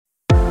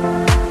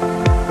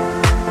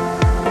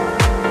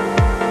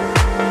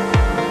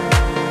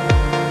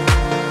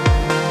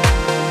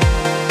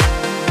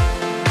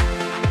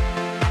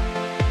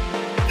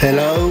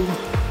Hello?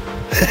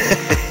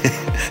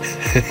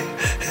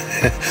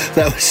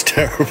 That was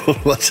terrible,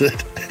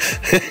 wasn't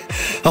it?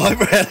 I'm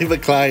Rowdy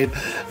McLean.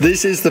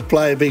 This is the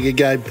Play a Bigger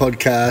Game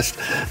podcast.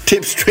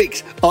 Tips,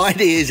 tricks,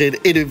 ideas and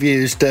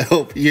interviews to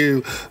help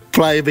you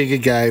play a bigger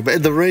game.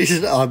 And the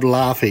reason I'm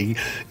laughing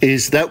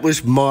is that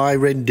was my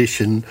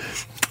rendition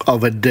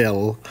of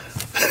Adele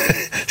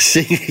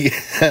singing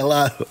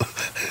Hello.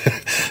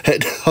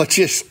 And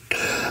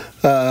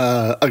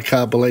I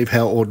can't believe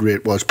how ordinary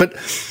it was. But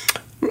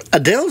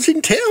Adele's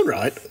in town,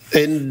 right?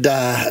 And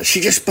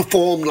she just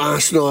performed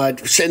last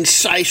night.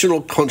 Sensational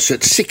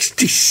concert,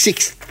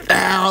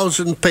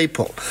 66,000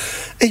 people.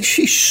 And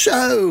she's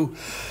so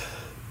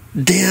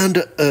down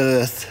to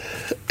earth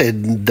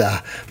and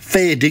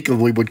fair dinkum,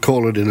 we would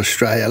call it in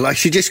Australia. Like,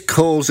 she just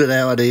calls it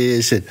how it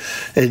is, and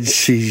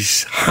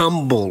she's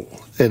humble.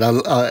 And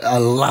I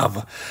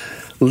love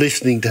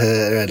listening to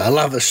her, and I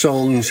love her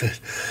songs.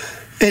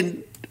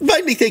 And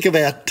made me think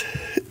about,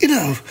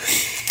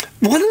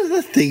 one of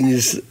the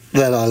things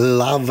that I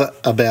love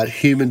about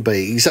human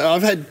beings,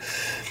 I've had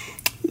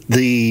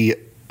the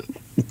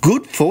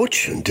good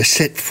fortune to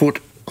set foot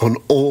on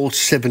all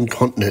 7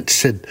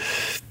 continents and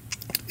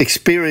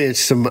experience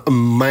some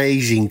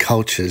amazing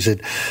cultures,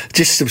 and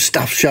just some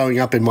stuff showing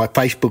up in my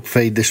Facebook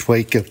feed this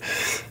week of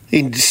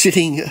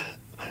sitting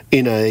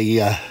in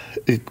a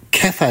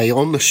cafe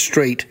on the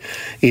street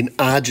in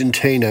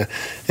Argentina,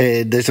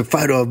 and there's a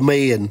photo of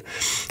me and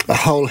a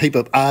whole heap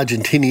of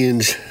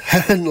Argentinians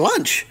having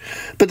lunch.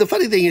 But the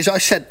funny thing is, I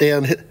sat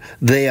down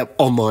there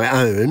on my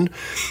own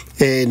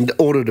and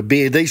ordered a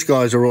beer. These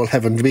guys are all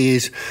having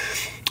beers.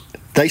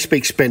 They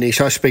speak Spanish,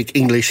 I speak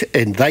English,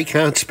 and they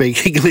can't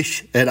speak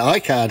English, and I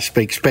can't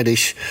speak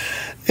Spanish.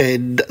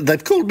 And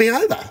they've called me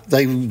over.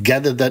 They've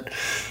gathered that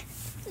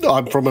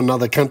I'm from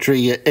another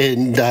country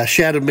and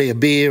shouted me a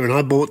beer, and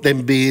I bought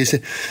them beers.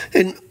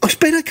 And I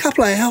spent a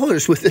couple of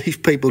hours with these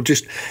people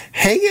just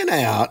hanging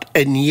out,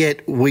 and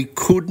yet we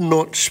could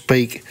not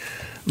speak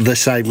the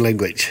same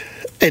language.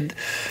 And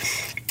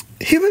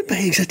human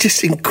beings are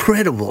just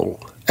incredible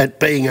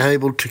at being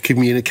able to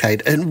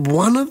communicate. And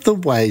one of the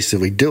ways that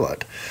we do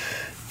it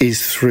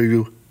is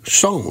through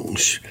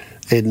songs.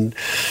 And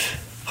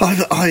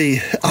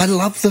I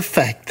love the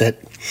fact that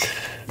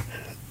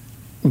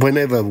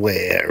whenever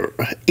we're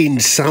in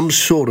some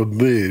sort of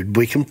mood,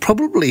 we can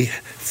probably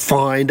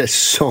find a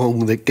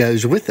song that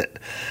goes with it.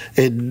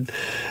 And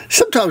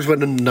sometimes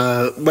when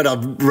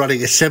I'm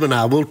running a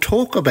seminar, we'll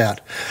talk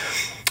about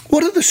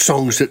what are the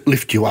songs that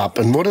lift you up,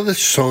 and what are the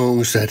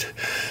songs that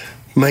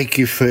make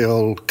you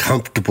feel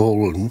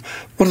comfortable, and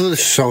what are the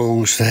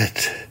songs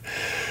that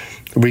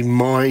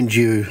remind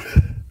you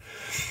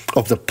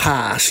of the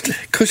past,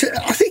 because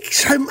I think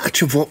so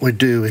much of what we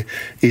do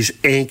is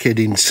anchored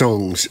in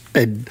songs,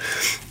 and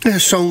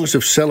songs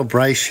of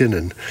celebration,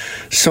 and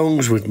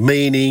songs with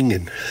meaning,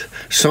 and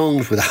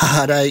songs with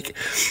heartache.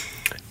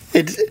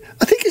 And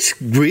I think it's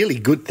a really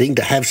good thing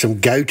to have some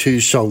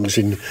go-to songs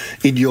in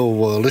your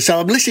world. And so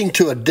I'm listening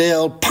to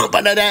Adele,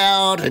 pumping it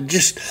out, and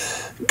just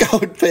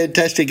going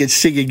fantastic and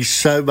singing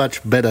so much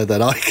better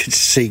than I can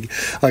sing.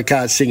 I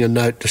can't sing a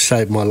note to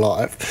save my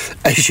life,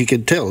 as you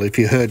can tell if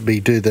you heard me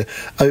do the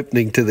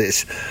opening to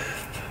this.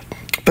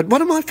 But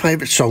one of my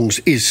favourite songs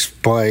is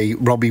by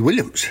Robbie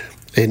Williams,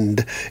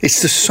 and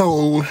it's the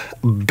song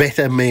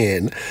Better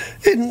Man.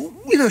 And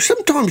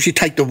sometimes you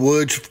take the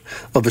words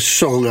of a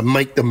song and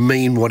make them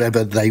mean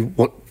whatever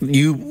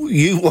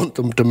you want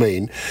them to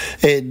mean.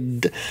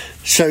 And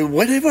so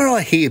whenever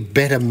I hear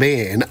Better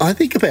Man, I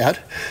think about,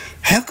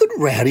 how could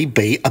Rowdy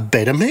be a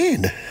better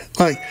man?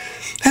 Like,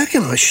 how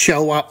can I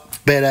show up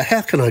better?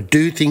 How can I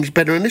do things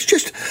better? And it's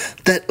just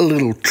that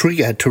little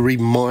trigger to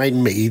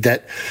remind me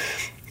that,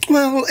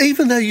 well,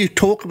 even though you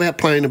talk about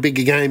playing a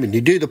bigger game, and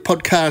you do the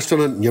podcast on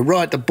it, and you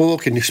write the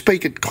book, and you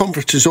speak at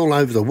conferences all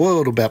over the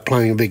world about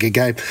playing a bigger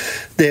game,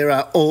 there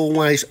are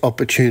always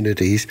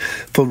opportunities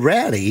for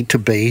Rowdy to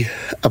be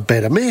a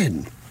better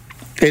man.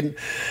 And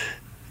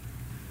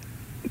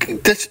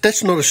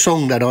that's not a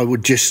song that I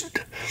would just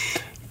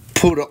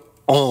put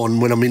on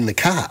when I'm in the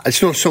car.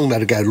 It's not a song that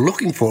I go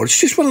looking for. It's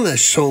just one of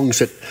those songs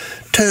that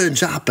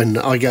turns up and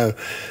I go,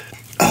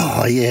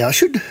 oh yeah, I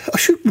should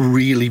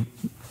really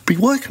be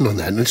working on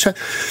that. And so,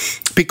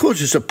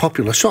 because it's a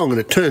popular song and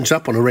it turns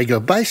up on a regular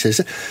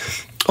basis,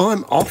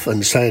 I'm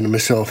often saying to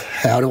myself,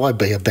 how do I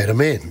be a better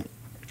man?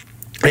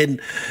 And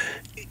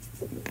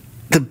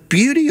the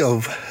beauty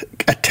of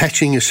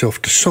attaching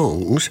yourself to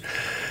songs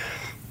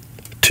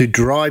to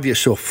drive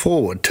yourself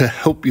forward, to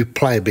help you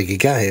play a bigger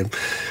game,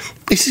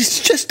 is it's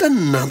just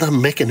another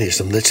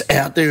mechanism that's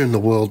out there in the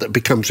world that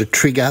becomes a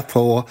trigger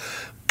for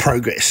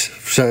progress,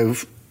 so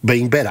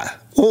being better.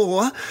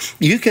 Or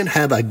you can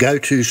have a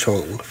go-to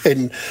song.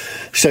 And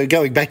so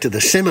going back to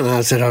the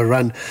seminars that I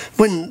run,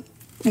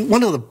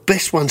 one of the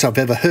best ones I've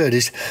ever heard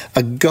is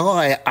a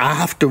guy,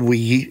 after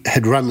we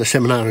had run the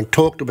seminar and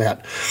talked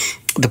about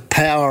the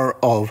power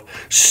of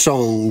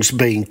songs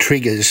being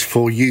triggers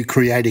for you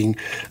creating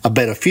a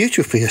better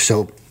future for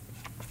yourself,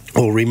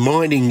 or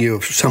reminding you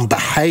of some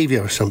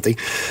behaviour or something,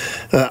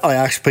 I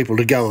ask people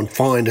to go and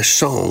find a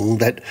song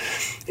that,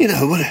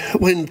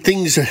 when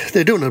things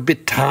they're doing a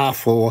bit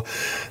tough or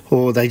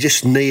they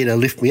just need to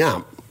lift me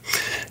up.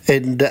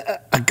 And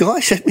a guy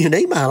sent me an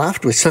email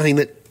afterwards saying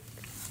that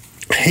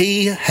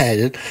he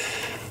had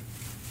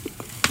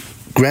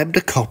grabbed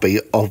a copy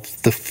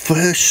of the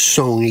first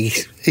song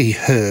he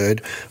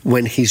heard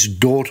when his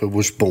daughter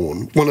was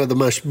born, one of the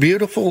most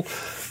beautiful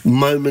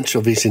moments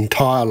of his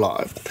entire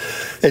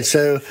life. And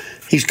so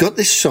he's got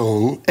this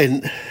song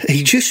and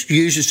he just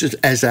uses it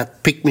as a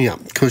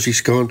pick-me-up because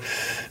he's gone,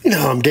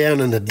 I'm down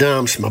in the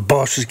dumps, my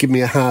boss is giving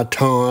me a hard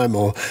time,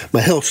 or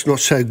my health's not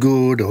so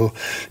good, or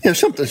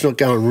something's not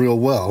going real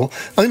well.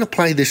 I'm going to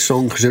play this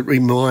song because it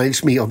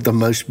reminds me of the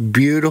most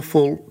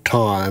beautiful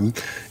time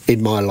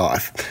in my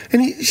life.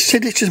 And he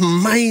said it's an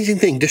amazing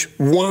thing, just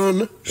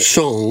one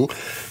song,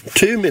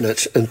 2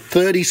 minutes and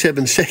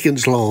 37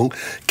 seconds long,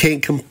 can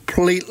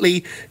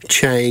completely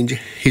change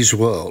his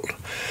world.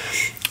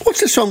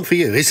 What's the song for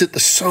you? Is it the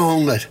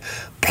song that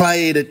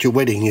played at your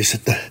wedding? Is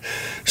it the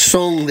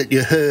song that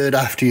you heard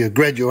after your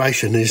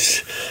graduation?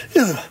 Is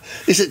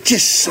it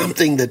just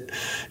something that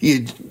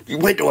you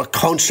went to a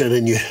concert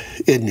and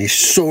you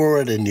saw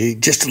it and you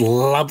just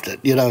loved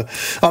it?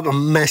 I'm a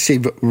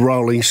massive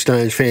Rolling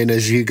Stones fan,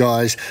 as you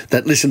guys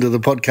that listen to the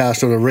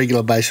podcast on a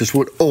regular basis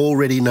would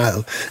already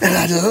know. And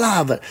I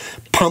love it,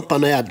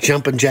 pumping out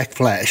Jumpin' Jack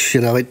Flash.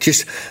 It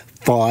just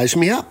fires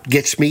me up,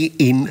 gets me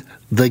in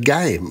the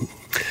game.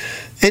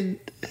 And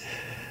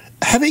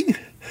having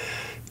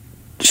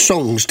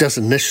songs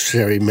doesn't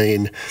necessarily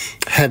mean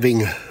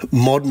having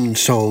modern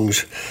songs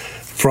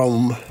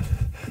from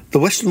the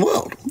Western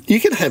world.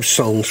 You can have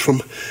songs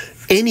from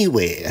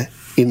anywhere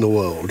in the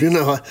world.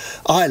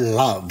 I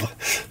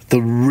love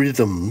the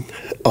rhythm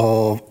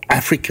of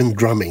African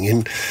drumming,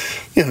 and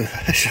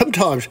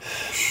sometimes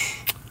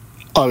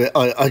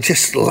I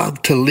just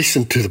love to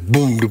listen to the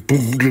boom, the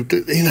boom,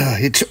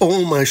 it's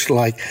almost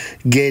like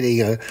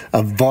getting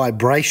a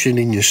vibration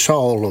in your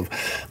soul of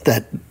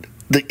that.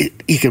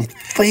 You can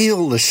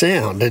feel the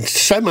sound, and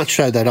so much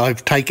so that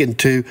I've taken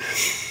to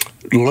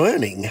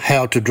learning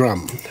how to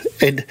drum.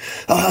 And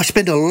I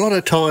spent a lot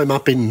of time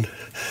up in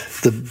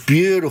the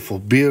beautiful,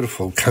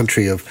 beautiful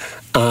country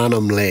of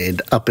Arnhem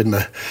Land, up in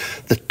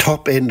the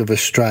top end of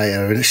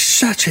Australia. And it's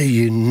such a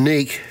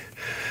unique,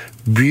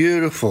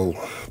 beautiful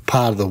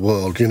part of the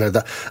world,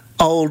 the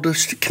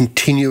oldest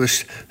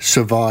continuous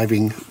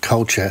surviving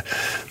culture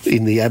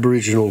in the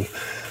Aboriginal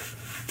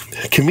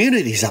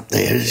communities up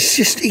there. It's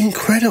just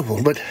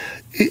incredible. But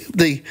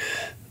the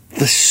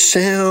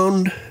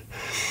sound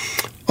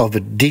of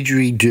a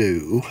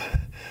didgeridoo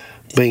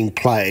being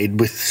played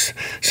with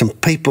some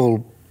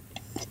people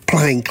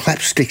playing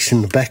clapsticks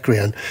in the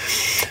background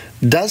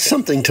does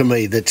something to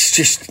me that's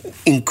just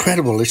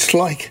incredible. It's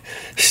like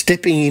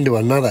stepping into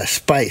another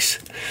space.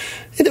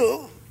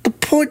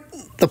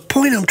 The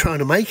point I'm trying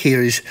to make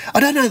here is I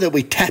don't know that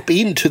we tap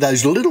into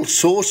those little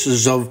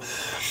sources of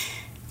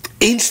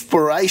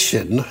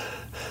inspiration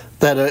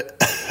that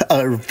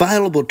are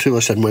available to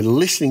us, and we're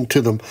listening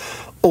to them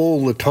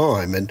all the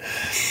time. And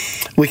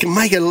we can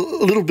make a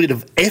little bit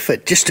of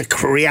effort just to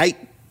create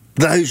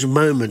those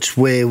moments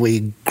where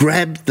we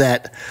grab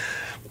that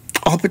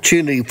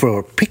opportunity for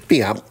a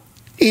pick-me-up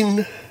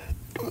in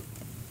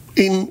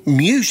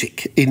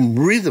music, in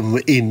rhythm,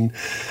 in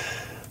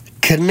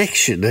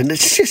connection. And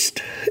it's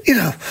just,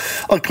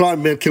 I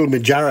climbed Mount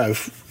Kilimanjaro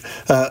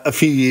a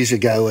few years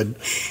ago, and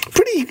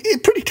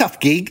pretty tough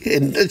gig,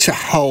 and it's a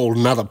whole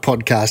nother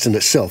podcast in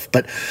itself.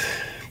 But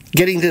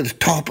getting to the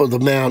top of the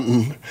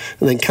mountain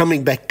and then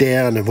coming back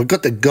down, and we've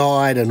got the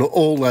guide and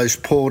all those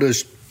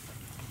porters.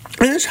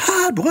 And it's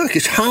hard work.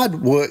 It's harder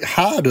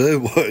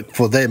work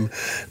for them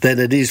than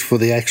it is for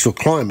the actual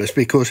climbers,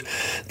 because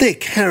they're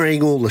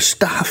carrying all the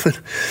stuff. And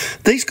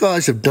these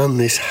guys have done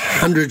this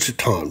hundreds of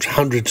times,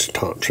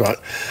 right?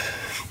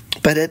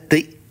 But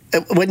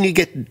when you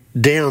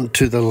get down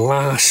to the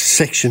last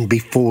section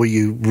before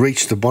you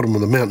reach the bottom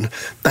of the mountain,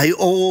 they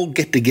all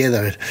get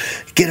together,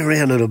 get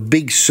around in a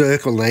big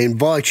circle. They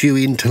invite you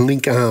in to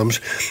link arms,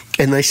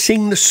 and they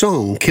sing the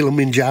song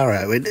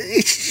Kilimanjaro.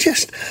 It's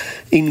just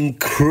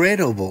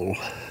incredible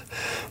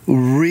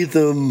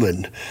rhythm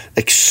and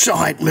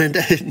excitement.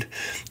 And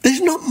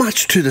there's not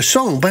much to the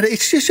song, but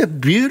it's just a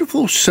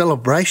beautiful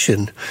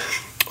celebration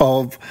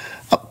of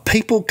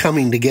people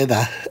coming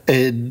together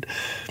and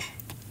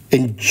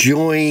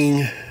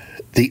enjoying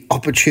the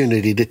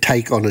opportunity to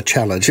take on a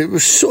challenge. It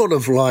was sort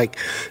of like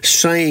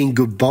saying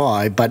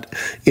goodbye, but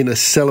in a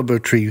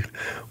celebratory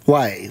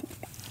way.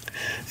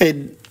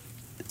 And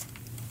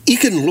you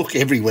can look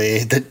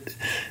everywhere that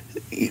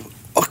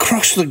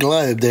across the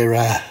globe there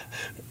are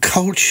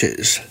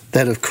cultures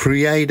that have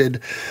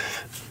created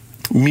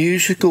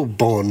musical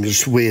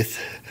bonds with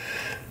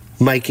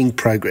making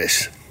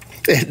progress.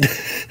 And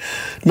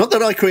not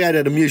that I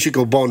created a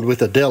musical bond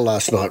with Adele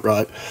last night,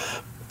 right?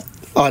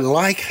 I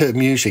like her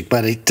music,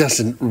 but it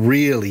doesn't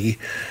really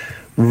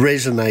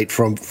resonate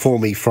for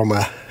me from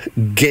a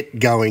get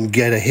going,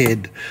 get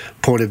ahead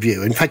point of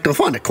view. In fact, I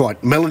find it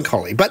quite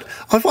melancholy, but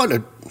I find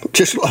it,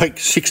 just like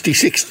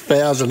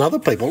 66,000 other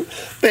people,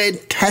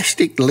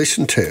 fantastic to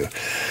listen to.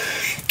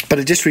 But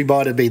it just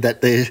reminded me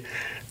that there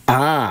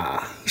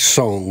are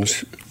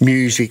songs,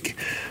 music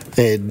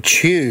and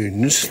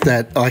tunes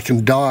that I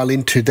can dial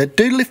into that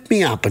do lift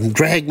me up and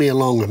drag me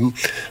along and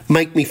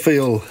make me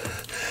feel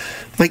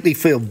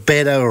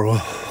better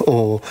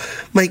or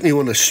make me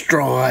want to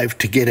strive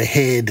to get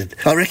ahead.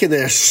 I reckon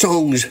there are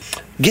songs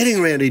getting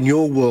around in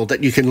your world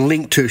that you can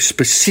link to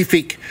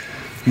specific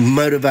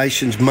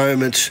motivations,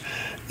 moments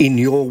in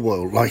your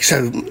world. Like,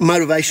 so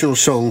motivational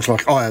songs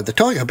like Eye of the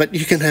Tiger, but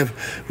you can have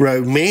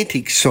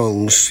romantic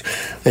songs,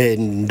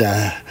 and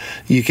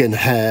you can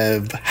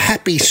have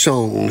happy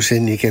songs,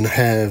 and you can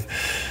have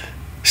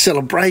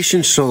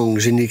celebration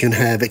songs, and you can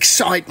have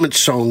excitement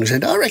songs,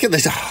 and I reckon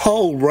there's a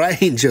whole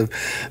range of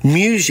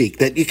music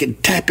that you can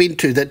tap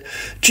into that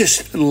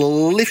just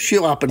lifts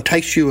you up and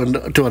takes you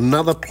to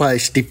another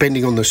place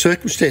depending on the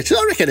circumstances.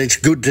 I reckon it's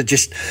good to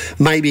just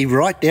maybe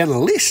write down a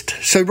list.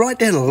 So write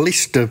down a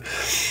list of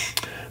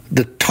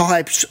the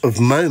types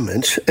of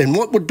moments and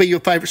what would be your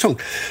favourite song.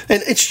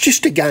 And it's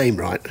just a game,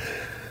 right?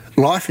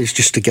 Life is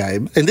just a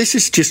game, and this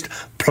is just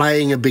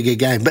playing a bigger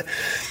game. But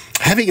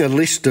having a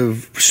list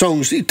of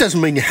songs, it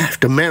doesn't mean you have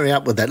to marry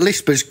up with that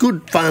list, but it's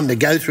good fun to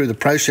go through the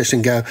process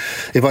and go,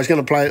 if I was going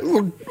to play,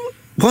 well,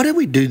 why don't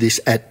we do this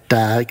at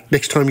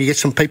next time you get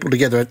some people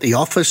together at the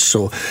office,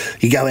 or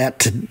you go out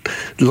to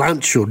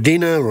lunch or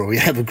dinner, or you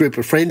have a group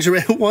of friends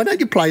around, why don't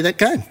you play that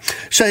game?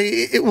 So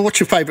what's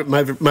your favourite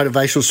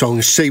motivational song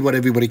and see what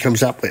everybody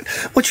comes up with?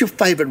 What's your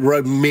favourite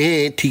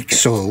romantic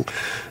song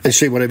and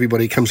see what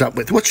everybody comes up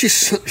with? What's your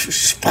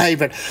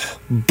favourite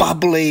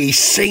bubbly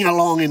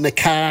sing-along in the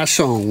car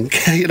song,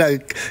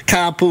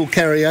 carpool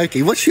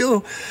karaoke? What's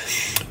your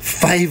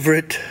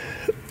favourite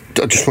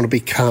I just want to be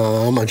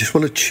calm, I just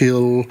want to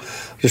chill,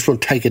 I just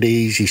want to take it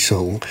easy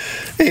song?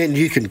 And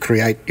you can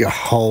create your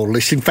whole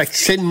list. In fact,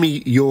 send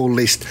me your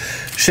list.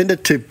 Send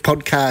it to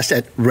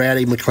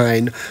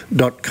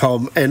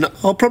podcast@rowdymclean.com, and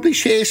I'll probably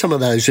share some of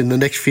those in the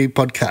next few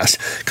podcasts,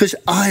 because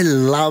I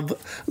love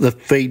the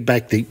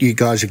feedback that you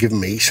guys have given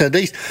me. So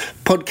these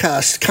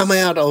podcasts come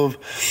out of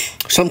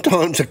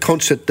sometimes a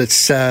concert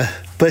that's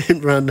being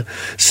run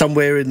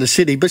somewhere in the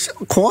city, but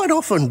quite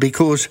often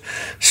because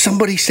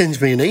somebody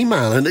sends me an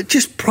email and it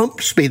just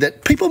prompts me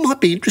that people might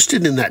be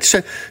interested in that.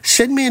 So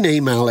send me an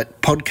email at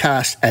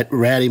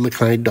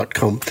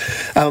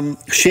podcast@rowdymclean.com.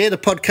 Share the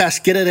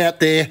podcast, get it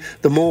out there.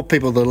 The more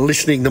people that are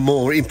listening, the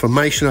more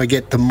information I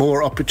get, the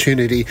more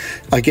opportunity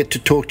I get to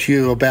talk to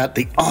you about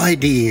the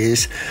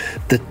ideas,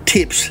 the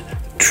tips,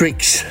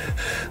 tricks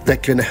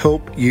that can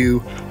help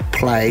you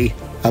play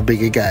a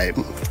bigger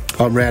game.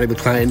 I'm Rowdy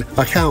McLean.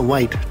 I can't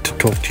wait to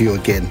talk to you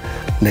again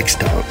next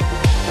time.